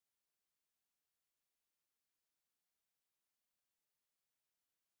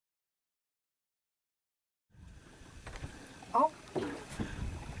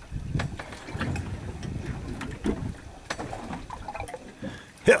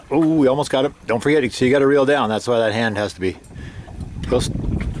Yeah. Oh, we almost got it. Don't forget, so you got to reel down. That's why that hand has to be.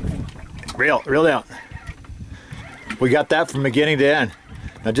 Reel down. We got that from beginning to end.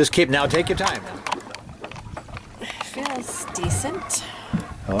 Now just keep. Now take your time. Feels decent.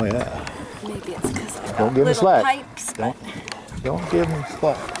 Oh yeah. Maybe it's because I Don't got give him little slack. pipes. Don't give him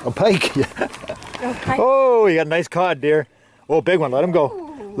slack. A pike. No pipe. Oh, you got a nice cod, dear. Oh, big one. Let him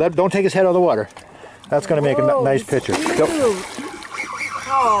go. Don't take his head out of the water. That's going to make a nice picture. Go.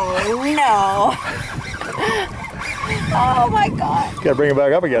 Oh no! Oh my God! Got to bring him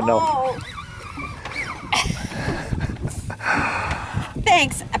back up again now. Oh.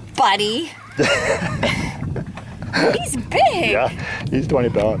 Thanks, buddy. He's big. Yeah, he's 20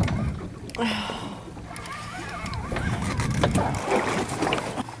 pounds.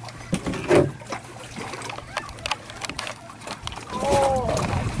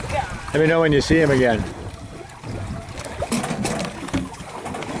 Let me know when you see him again.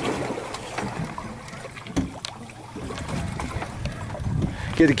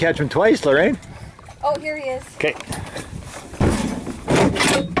 Get to catch him twice, Lorraine. Oh, here he is. Okay.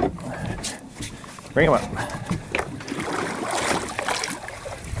 Bring him up.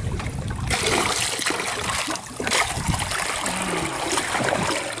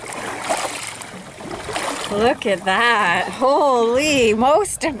 Look at that. Holy,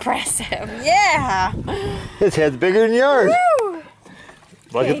 most impressive. Yeah. His head's bigger than yours. Woo.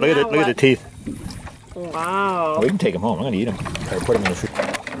 Look at the teeth. Wow. We can take him home. I'm going to eat him. Or put him in the food.